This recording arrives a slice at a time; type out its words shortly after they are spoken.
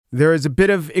There is a bit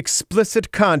of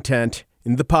explicit content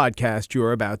in the podcast you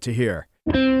are about to hear.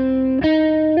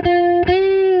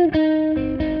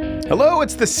 Hello,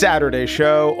 it's the Saturday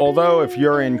show, although if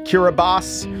you're in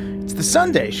Kiribati, it's the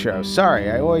Sunday show.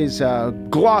 Sorry, I always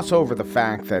gloss over the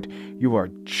fact that you are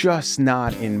just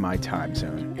not in my time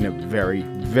zone in a very,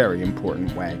 very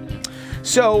important way.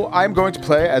 So I'm going to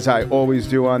play, as I always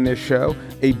do on this show,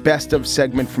 a best of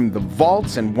segment from the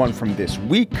vaults and one from this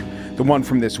week. The one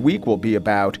from this week will be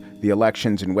about the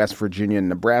elections in West Virginia and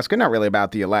Nebraska. Not really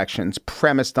about the elections,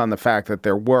 premised on the fact that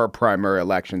there were primary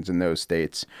elections in those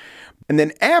states. And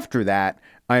then after that,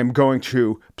 I am going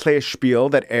to play a spiel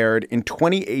that aired in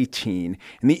 2018.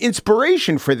 And the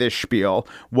inspiration for this spiel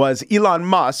was Elon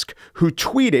Musk, who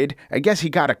tweeted, I guess he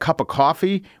got a cup of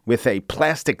coffee with a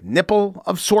plastic nipple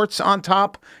of sorts on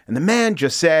top. And the man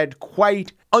just said,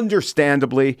 quite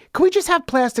understandably, can we just have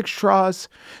plastic straws?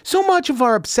 So much of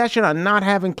our obsession on not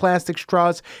having plastic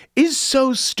straws is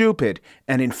so stupid.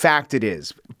 And in fact, it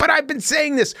is. But I've been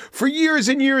saying this for years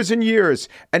and years and years,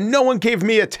 and no one gave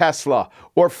me a Tesla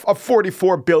or a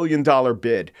 $44 billion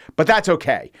bid. But that's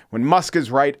okay. When Musk is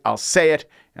right, I'll say it.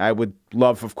 I would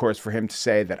love, of course, for him to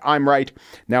say that I'm right.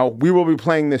 Now, we will be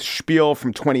playing this spiel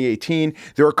from 2018.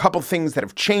 There are a couple things that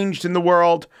have changed in the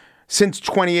world since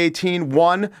 2018.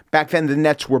 One, back then the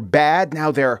Nets were bad. Now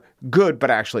they're good,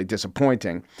 but actually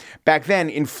disappointing. Back then,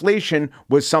 inflation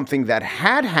was something that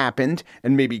had happened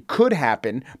and maybe could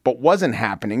happen, but wasn't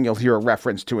happening. You'll hear a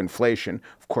reference to inflation.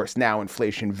 Of course, now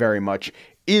inflation very much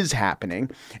is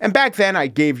happening. And back then, I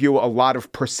gave you a lot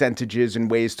of percentages and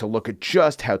ways to look at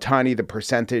just how tiny the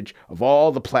percentage of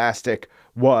all the plastic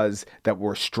was that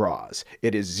were straws.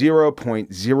 It is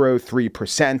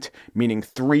 0.03%, meaning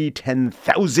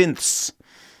 3/10,000ths.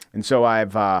 And so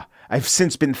I've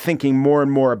since been thinking more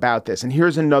and more about this. And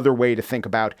here's another way to think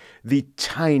about the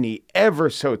tiny, ever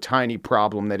so tiny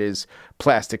problem that is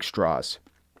plastic straws.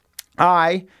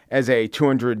 I, as a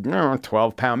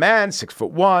 212-pound man,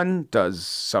 6'1", does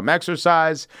some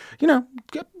exercise,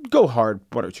 go hard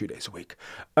 1 or 2 days a week.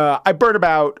 I burn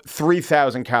about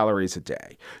 3,000 calories a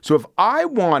day. So if I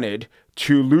wanted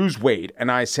to lose weight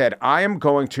and I said, I am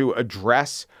going to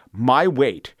address my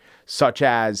weight, such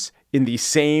as in the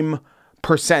same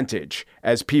percentage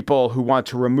as people who want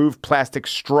to remove plastic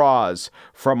straws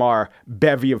from our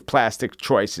bevy of plastic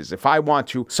choices. If I want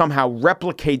to somehow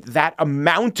replicate that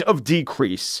amount of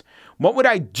decrease, what would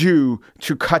I do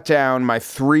to cut down my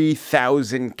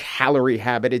 3,000 calorie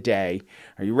habit a day?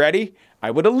 Are you ready?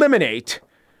 I would eliminate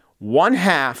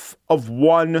 1/2 of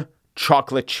one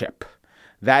chocolate chip.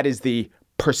 That is the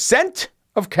percent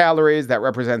of calories that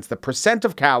represents the percent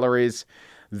of calories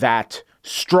that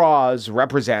straws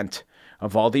represent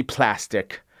of all the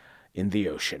plastic in the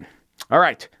ocean. All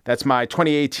right, that's my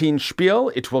 2018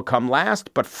 spiel. It will come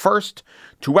last, but first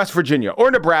to West Virginia or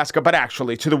Nebraska, but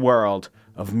actually to the world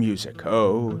of music.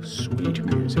 Oh, sweet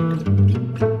music.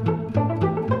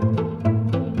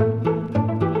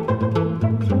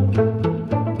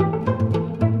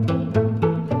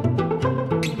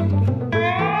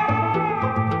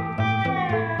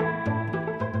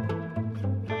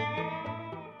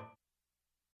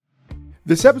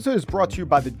 This episode is brought to you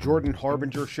by the Jordan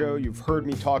Harbinger Show. You've heard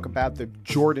me talk about the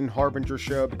Jordan Harbinger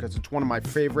Show because it's one of my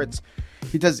favorites.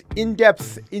 He does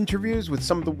in-depth interviews with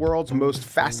some of the world's most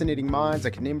fascinating minds.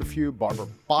 I can name a few: Barbara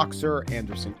Boxer,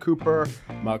 Anderson Cooper,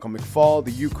 Michael McFaul,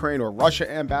 the Ukraine or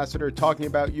Russia ambassador talking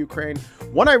about Ukraine.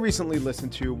 One I recently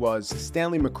listened to was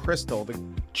Stanley McChrystal,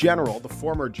 the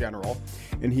former general,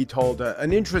 and he told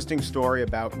an interesting story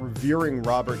about revering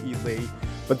Robert E. Lee.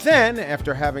 But then,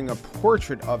 after having a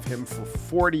portrait of him for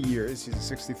 40 years, he's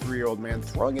a 63-year-old man,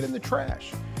 throwing it in the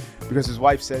trash. Because his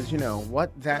wife says,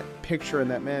 what that picture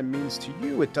and that man means to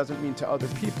you, it doesn't mean to other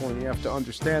people, and you have to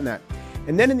understand that.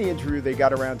 And then in the interview, they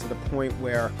got around to the point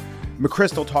where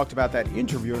McChrystal talked about that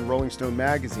interview in Rolling Stone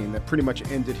magazine that pretty much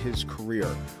ended his career,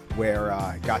 where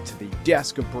it got to the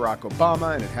desk of Barack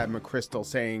Obama, and it had McChrystal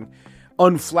saying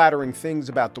unflattering things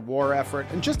about the war effort,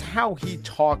 and just how he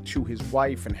talked to his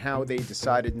wife and how they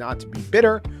decided not to be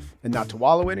bitter and not to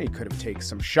wallow in it. He could have taken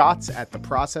some shots at the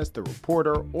process, the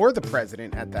reporter, or the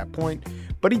president at that point,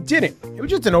 but he didn't. It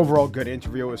was just an overall good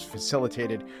interview. It was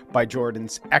facilitated by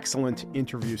Jordan's excellent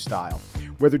interview style.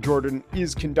 Whether Jordan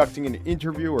is conducting an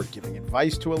interview or giving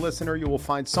advice to a listener, you will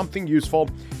find something useful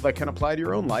that can apply to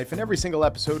your own life in every single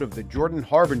episode of The Jordan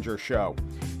Harbinger Show.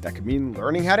 That could mean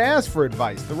learning how to ask for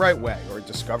advice the right way, or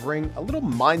discovering a little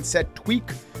mindset tweak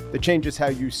that changes how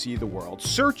you see the world.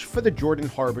 Search for The Jordan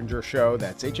Harbinger Show.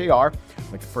 That's H-A-R,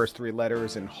 like the first three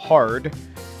letters, and hard,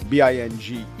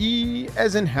 B-I-N-G-E,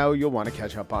 as in how you'll want to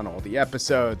catch up on all the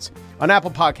episodes. On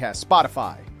Apple Podcasts,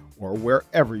 Spotify, or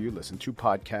wherever you listen to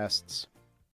podcasts.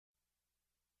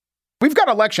 We've got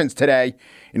elections today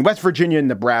in West Virginia and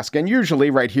Nebraska, and usually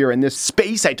right here in this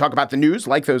space, I talk about the news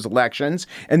like those elections,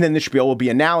 and then the spiel will be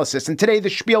analysis. And today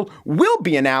the spiel will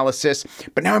be analysis,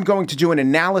 but now I'm going to do an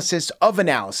analysis of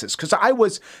analysis because I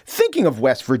was thinking of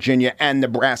West Virginia and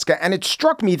Nebraska, and it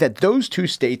struck me that those two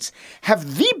states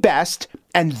have the best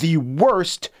and the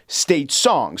worst state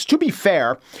songs. To be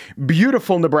fair,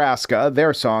 Beautiful Nebraska,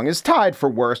 their song, is tied for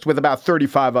worst with about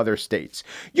 35 other states.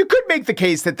 You could make the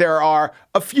case that there are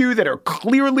a few that are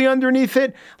clearly underneath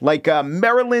it, like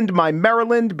Maryland, My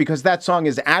Maryland, because that song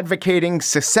is advocating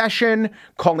secession,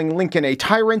 calling Lincoln a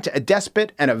tyrant, a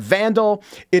despot, and a vandal.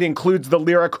 It includes the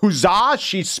lyric, "Huzzah,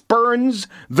 she spurns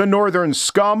the northern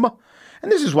scum."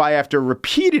 And this is why, after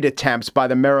repeated attempts by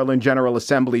the Maryland General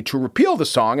Assembly to repeal the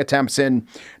song, attempts in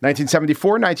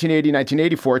 1974, 1980,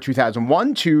 1984,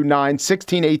 2001, 2009,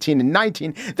 16, 18, and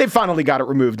 19, they finally got it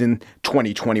removed in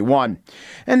 2021.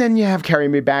 And then you have Carry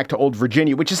Me Back to Old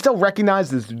Virginia, which is still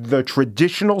recognized as the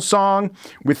traditional song,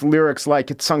 with lyrics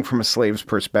like, it's sung from a slave's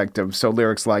perspective. So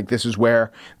lyrics like, "This is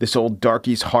where this old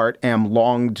darkey's heart am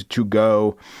longed to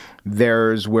go.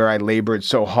 There's where I labored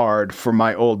so hard for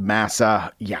my old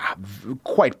massa." Yeah,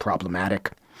 quite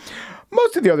problematic.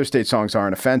 Most of the other state songs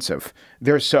aren't offensive.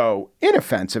 They're so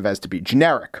inoffensive as to be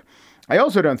generic. I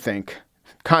also don't think,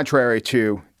 contrary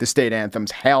to the state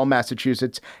anthems Hail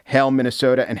Massachusetts, Hail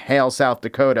Minnesota, and Hail South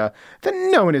Dakota, that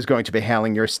no one is going to be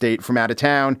hailing your state from out of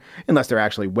town unless they're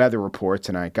actually weather reports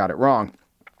and I got it wrong.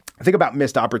 Think about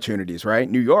missed opportunities, right?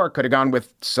 New York could have gone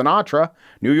with Sinatra.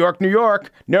 New York, New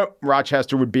York. Nope,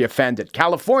 Rochester would be offended.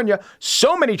 California,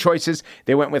 so many choices.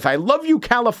 They went with I Love You,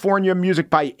 California, music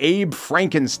by Abe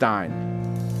Frankenstein.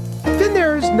 Then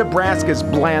there's Nebraska's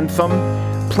Blantham,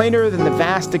 plainer than the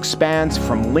vast expanse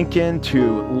from Lincoln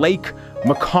to Lake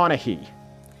McConaughey.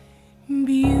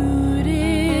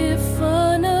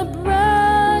 Beautiful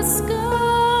Nebraska,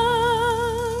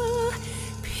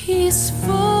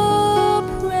 peaceful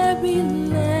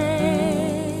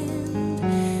land,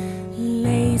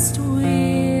 laced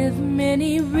with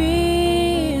many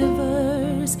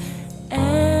rivers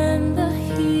and the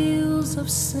hills of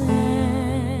sand.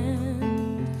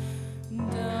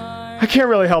 I can't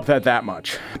really help that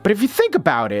much. But if you think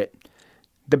about it,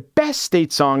 the best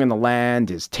state song in the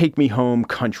land is Take Me Home,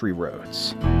 Country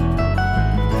Roads.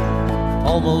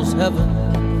 Almost heaven,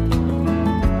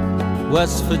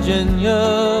 West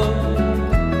Virginia.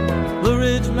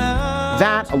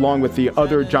 That, along with the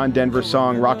other John Denver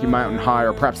song, Rocky Mountain High,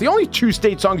 are perhaps the only two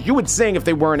state songs you would sing if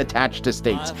they weren't attached to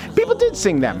states. People did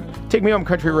sing them. Take Me Home,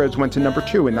 Country Roads went to number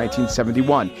 2 in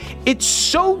 1971. It's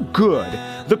so good,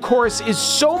 the chorus is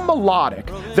so melodic,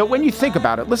 that when you think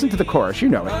about it, listen to the chorus, you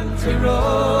know it. Country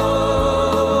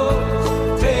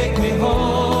roads, take me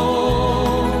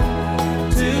home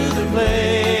to the place.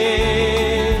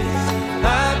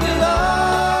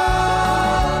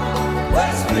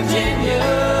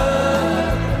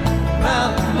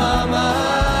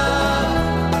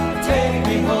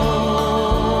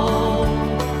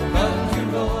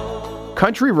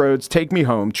 Country roads, take me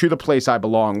home to the place I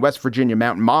belong. West Virginia,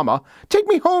 Mountain Mama, take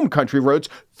me home, country roads.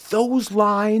 Those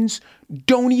lines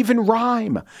don't even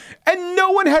rhyme. And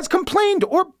no one has complained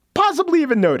or possibly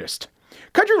even noticed.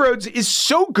 Country Roads is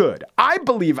so good, I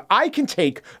believe I can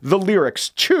take the lyrics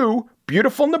to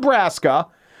Beautiful Nebraska,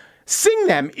 sing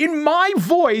them in my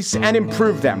voice, and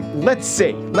improve them. Let's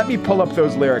see. Let me pull up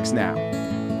those lyrics now.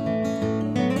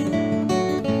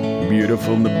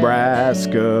 Beautiful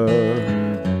Nebraska,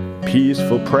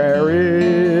 peaceful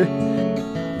prairie,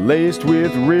 laced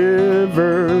with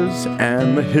rivers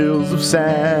and the hills of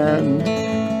sand.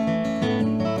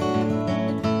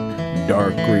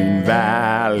 Dark green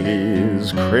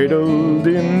valleys cradled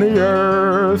in the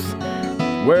earth.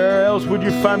 Where else would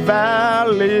you find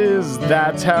valleys?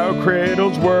 That's how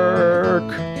cradles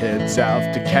work. Head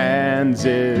south to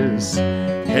Kansas,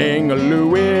 hang a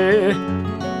Louie,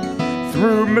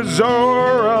 through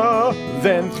Missouri,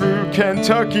 then through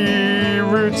Kentucky,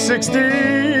 Route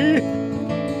 60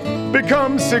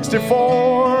 becomes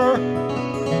 64,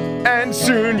 and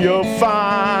soon you'll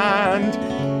find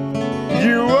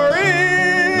you are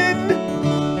in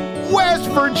West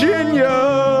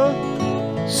Virginia,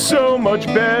 so much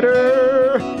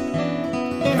better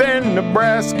than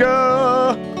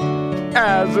Nebraska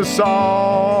as a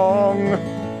song.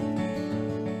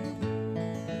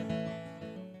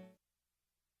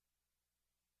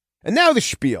 And now the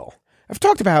spiel. I've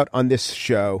talked about on this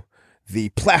show the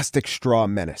plastic straw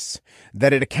menace,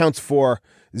 that it accounts for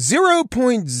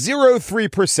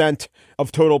 0.03%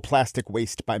 of total plastic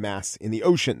waste by mass in the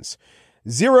oceans.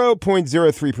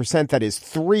 0.03%, that is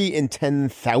 3 in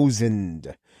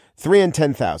 10,000. 3 in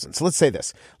 10,000. So let's say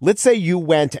this. Let's say you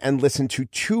went and listened to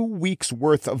 2 weeks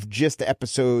worth of Gist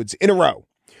episodes in a row.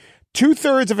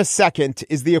 2/3 of a second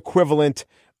is the equivalent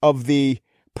of the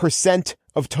percent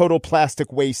of total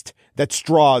plastic waste that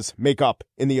straws make up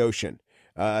in the ocean.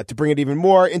 To bring it even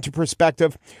more into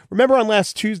perspective, remember on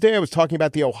last Tuesday, I was talking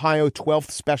about the Ohio 12th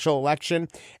special election.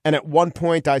 And at one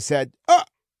point I said,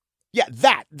 yeah,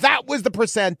 that was the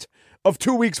percent of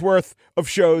 2 weeks worth of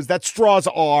shows that straws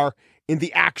are in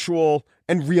the actual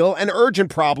and real and urgent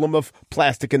problem of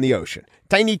plastic in the ocean.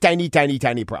 Tiny, tiny, tiny,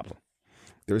 tiny problem.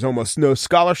 There's almost no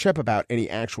scholarship about any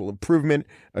actual improvement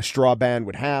a straw ban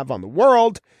would have on the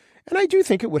world. And I do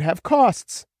think it would have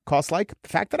costs. Costs like the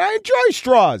fact that I enjoy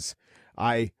straws.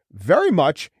 I very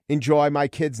much enjoy my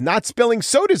kids not spilling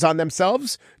sodas on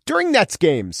themselves during Nets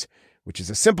games, which is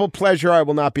a simple pleasure I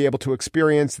will not be able to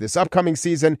experience this upcoming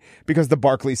season because the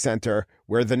Barclays Center,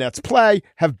 where the Nets play,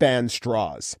 have banned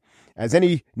straws. As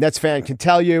any Nets fan can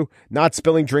tell you, not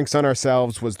spilling drinks on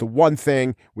ourselves was the one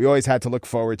thing we always had to look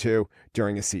forward to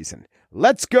during a season.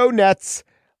 Let's go Nets.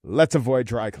 Let's avoid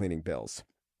dry cleaning bills.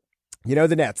 You know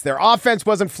the Nets, their offense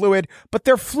wasn't fluid, but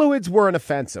their fluids weren't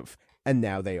offensive. And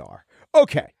now they are.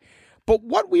 Okay, but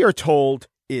what we are told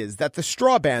is that the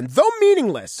straw ban, though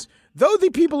meaningless, though the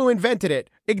people who invented it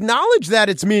acknowledge that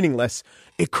it's meaningless,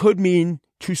 it could mean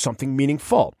to something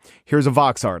meaningful. Here's a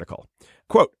Vox article.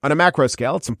 Quote, on a macro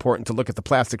scale, it's important to look at the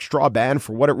plastic straw ban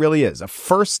for what it really is, a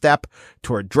first step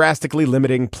toward drastically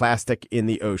limiting plastic in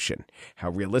the ocean. How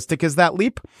realistic is that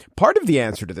leap? Part of the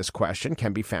answer to this question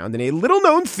can be found in a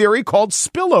little-known theory called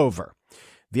spillover.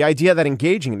 The idea that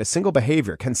engaging in a single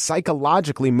behavior can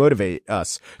psychologically motivate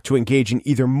us to engage in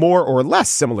either more or less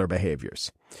similar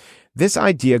behaviors. This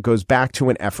idea goes back to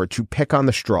an effort to pick on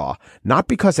the straw, not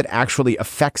because it actually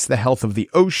affects the health of the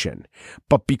ocean,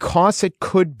 but because it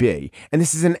could be, and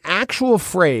this is an actual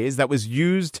phrase that was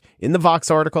used in the Vox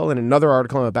article and another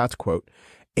article I'm about to quote,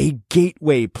 a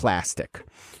gateway plastic.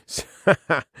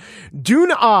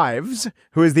 Dune Ives,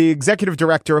 who is the executive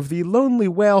director of the Lonely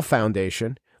Whale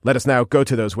Foundation, let us now go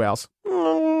to those whales.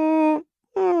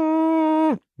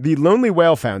 The Lonely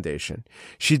Whale Foundation.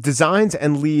 She designs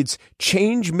and leads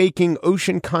change-making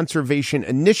ocean conservation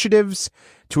initiatives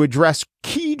to address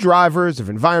key drivers of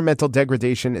environmental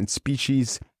degradation and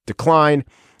species decline.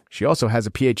 She also has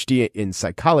a PhD in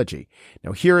psychology.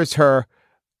 Now, here is her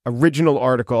original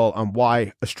article on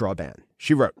why a straw ban.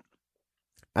 She wrote,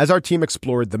 as our team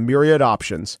explored the myriad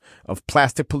options of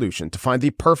plastic pollution to find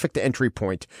the perfect entry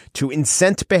point to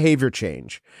incent behavior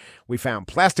change, we found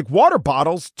plastic water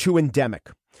bottles too endemic,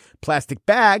 plastic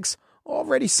bags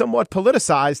already somewhat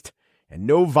politicized, and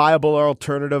no viable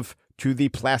alternative to the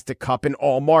plastic cup in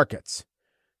all markets.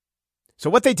 So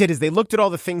what they did is they looked at all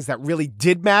the things that really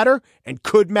did matter and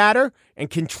could matter and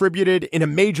contributed in a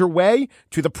major way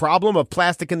to the problem of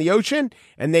plastic in the ocean,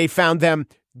 and they found them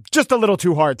just a little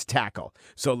too hard to tackle.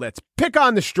 So let's pick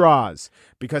on the straws,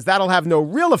 because that'll have no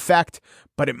real effect,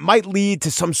 but it might lead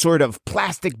to some sort of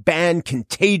plastic ban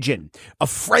contagion, a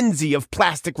frenzy of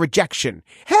plastic rejection.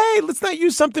 Hey, let's not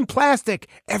use something plastic.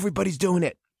 Everybody's doing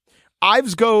it.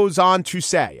 Ives goes on to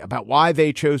say about why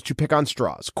they chose to pick on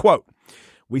straws. Quote,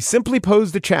 we simply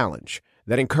posed a challenge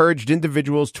that encouraged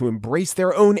individuals to embrace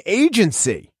their own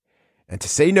agency and to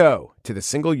say no to the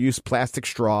single-use plastic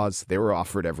straws they were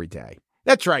offered every day.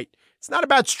 That's right. It's not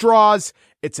about straws.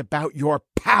 It's about your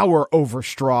power over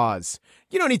straws.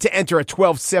 You don't need to enter a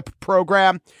 12-sip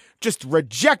program. Just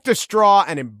reject a straw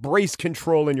and embrace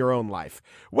control in your own life.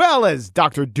 Well, as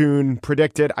Dr. Dune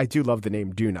predicted, I do love the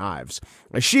name Dune Ives.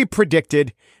 As she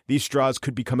predicted, these straws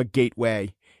could become a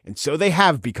gateway. And so they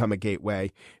have become a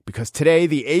gateway, because today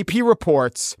the AP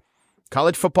reports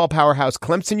college football powerhouse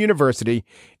Clemson University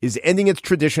is ending its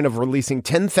tradition of releasing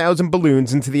 10,000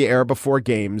 balloons into the air before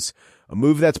games, a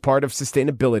move that's part of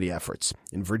sustainability efforts.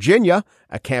 In Virginia,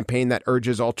 a campaign that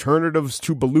urges alternatives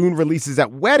to balloon releases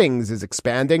at weddings is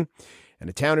expanding, and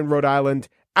a town in Rhode Island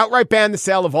outright banned the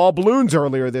sale of all balloons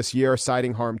earlier this year,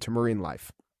 citing harm to marine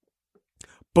life.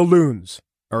 Balloons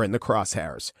are in the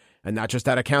crosshairs, and not just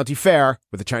at a county fair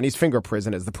with a Chinese finger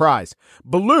prison as the prize.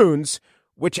 Balloons,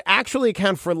 which actually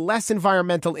account for less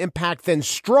environmental impact than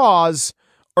straws,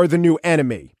 are the new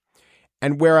enemy.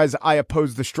 And whereas I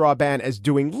oppose the straw ban as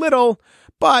doing little,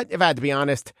 but if I had to be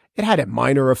honest, it had a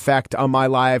minor effect on my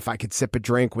life. I could sip a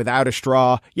drink without a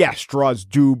straw. Yeah, straws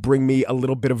do bring me a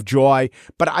little bit of joy,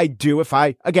 but I do, if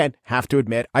I, again, have to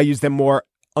admit, I use them more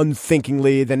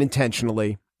unthinkingly than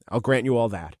intentionally. I'll grant you all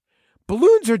that.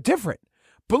 Balloons are different.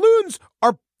 Balloons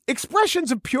are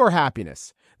expressions of pure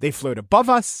happiness. They float above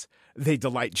us. They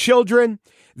delight children.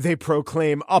 They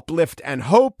proclaim uplift and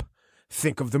hope.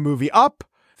 Think of the movie Up.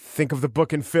 Think of the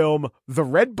book and film The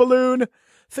Red Balloon.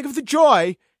 Think of the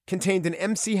joy contained in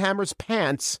MC Hammer's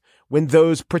pants when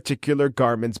those particular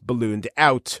garments ballooned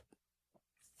out.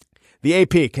 The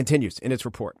AP continues in its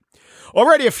report.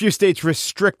 Already a few states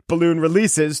restrict balloon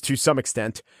releases to some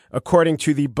extent, according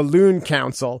to the Balloon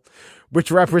Council,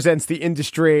 which represents the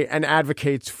industry and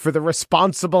advocates for the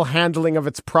responsible handling of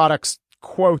its products,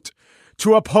 quote,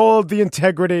 to uphold the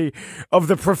integrity of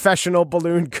the professional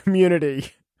balloon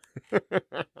community.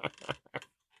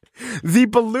 The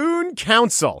Balloon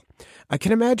Council. I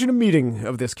can imagine a meeting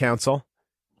of this council.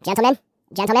 Gentlemen,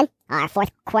 our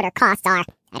fourth quarter costs are,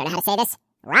 I don't know how to say this,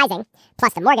 rising.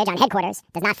 Plus the mortgage on headquarters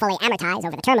does not fully amortize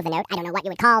over the term of the note. I don't know what you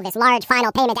would call this large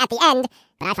final payment at the end,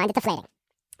 but I find it deflating.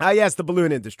 Yes, the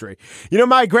balloon industry. You know,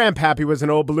 my grandpappy was an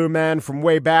old balloon man from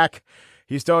way back.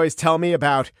 He used to always tell me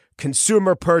about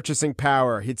consumer purchasing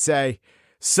power. He'd say,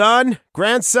 son,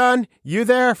 grandson, you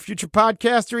there, future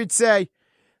podcaster? He'd say,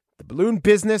 the balloon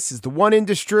business is the one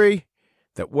industry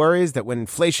that worries that when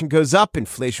inflation goes up,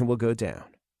 inflation will go down.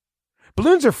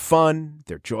 Balloons are fun,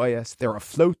 they're joyous, they're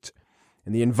afloat,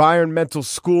 and the environmental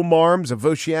school marms of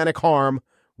oceanic harm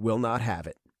will not have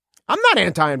it. I'm not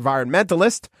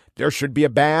anti-environmentalist. There should be a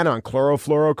ban on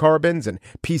chlorofluorocarbons and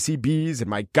PCBs, and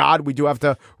my God, we do have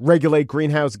to regulate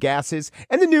greenhouse gases.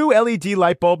 And the new LED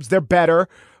light bulbs, they're better,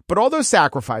 but all those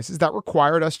sacrifices that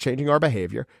required us changing our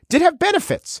behavior did have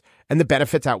benefits, and the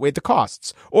benefits outweighed the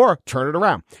costs. Or, turn it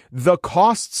around, the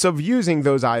costs of using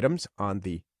those items on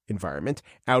the environment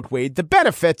outweighed the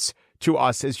benefits to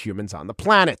us as humans on the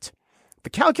planet. The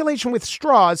calculation with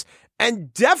straws,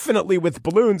 and definitely with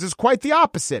balloons, is quite the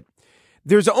opposite.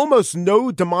 There's almost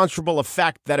no demonstrable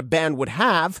effect that a ban would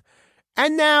have,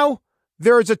 and now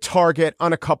there is a target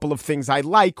on a couple of things I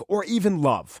like or even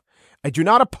love. I do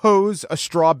not oppose a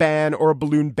straw ban or a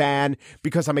balloon ban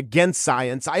because I'm against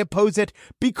science. I oppose it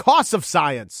because of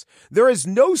science. There is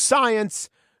no science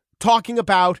talking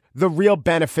about the real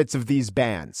benefits of these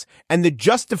bans and the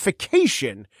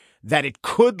justification that it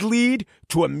could lead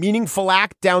to a meaningful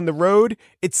act down the road.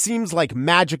 It seems like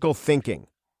magical thinking.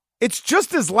 It's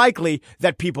just as likely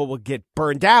that people will get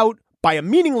burned out by a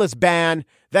meaningless ban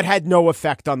that had no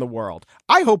effect on the world.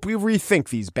 I hope we rethink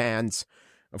these bans.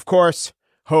 Of course,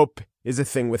 hope is a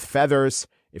thing with feathers.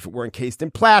 If it were encased in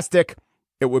plastic,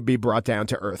 it would be brought down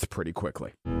to earth pretty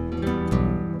quickly.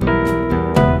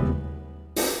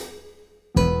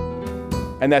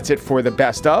 And that's it for the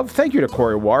best of. Thank you to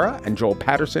Corey Wara and Joel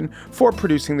Patterson for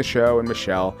producing the show, and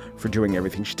Michelle for doing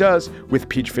everything she does with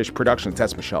Peachfish Productions.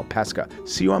 That's Michelle Pesca.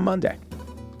 See you on Monday.